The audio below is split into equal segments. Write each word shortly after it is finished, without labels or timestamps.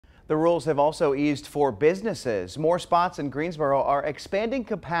The rules have also eased for businesses. More spots in Greensboro are expanding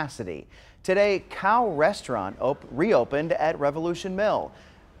capacity. Today, Cow Restaurant reopened at Revolution Mill.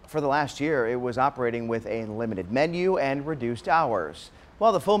 For the last year, it was operating with a limited menu and reduced hours.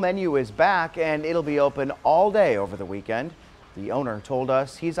 Well, the full menu is back and it'll be open all day over the weekend. The owner told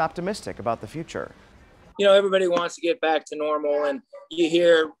us he's optimistic about the future. You know, everybody wants to get back to normal, and you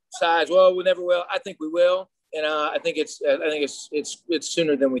hear sides, well, we never will. I think we will. And I think it's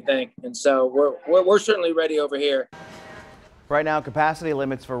sooner than we think. And so we're certainly ready over here. Right now, capacity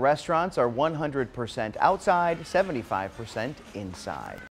limits for restaurants are 100% outside, 75% inside.